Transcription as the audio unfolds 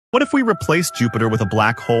What if we replace Jupiter with a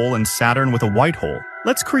black hole and Saturn with a white hole?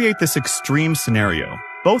 Let's create this extreme scenario.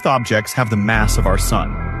 Both objects have the mass of our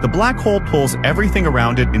Sun. The black hole pulls everything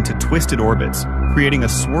around it into twisted orbits, creating a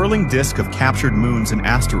swirling disk of captured moons and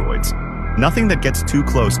asteroids. Nothing that gets too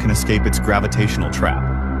close can escape its gravitational trap.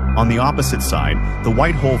 On the opposite side, the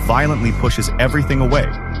white hole violently pushes everything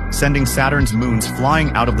away, sending Saturn's moons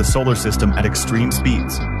flying out of the solar system at extreme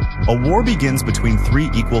speeds. A war begins between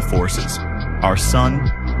three equal forces: our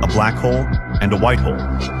Sun, a black hole, and a white hole.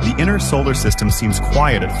 The inner solar system seems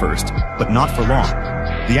quiet at first, but not for long.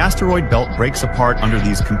 The asteroid belt breaks apart under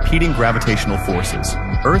these competing gravitational forces.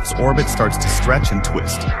 Earth's orbit starts to stretch and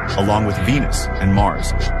twist, along with Venus and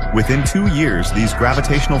Mars. Within 2 years, these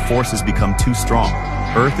gravitational forces become too strong.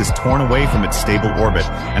 Earth is torn away from its stable orbit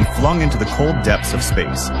and flung into the cold depths of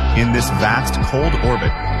space. In this vast, cold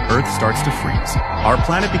orbit, Earth starts to freeze. Our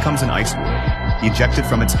planet becomes an ice world, ejected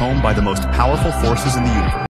from its home by the most powerful forces in the universe.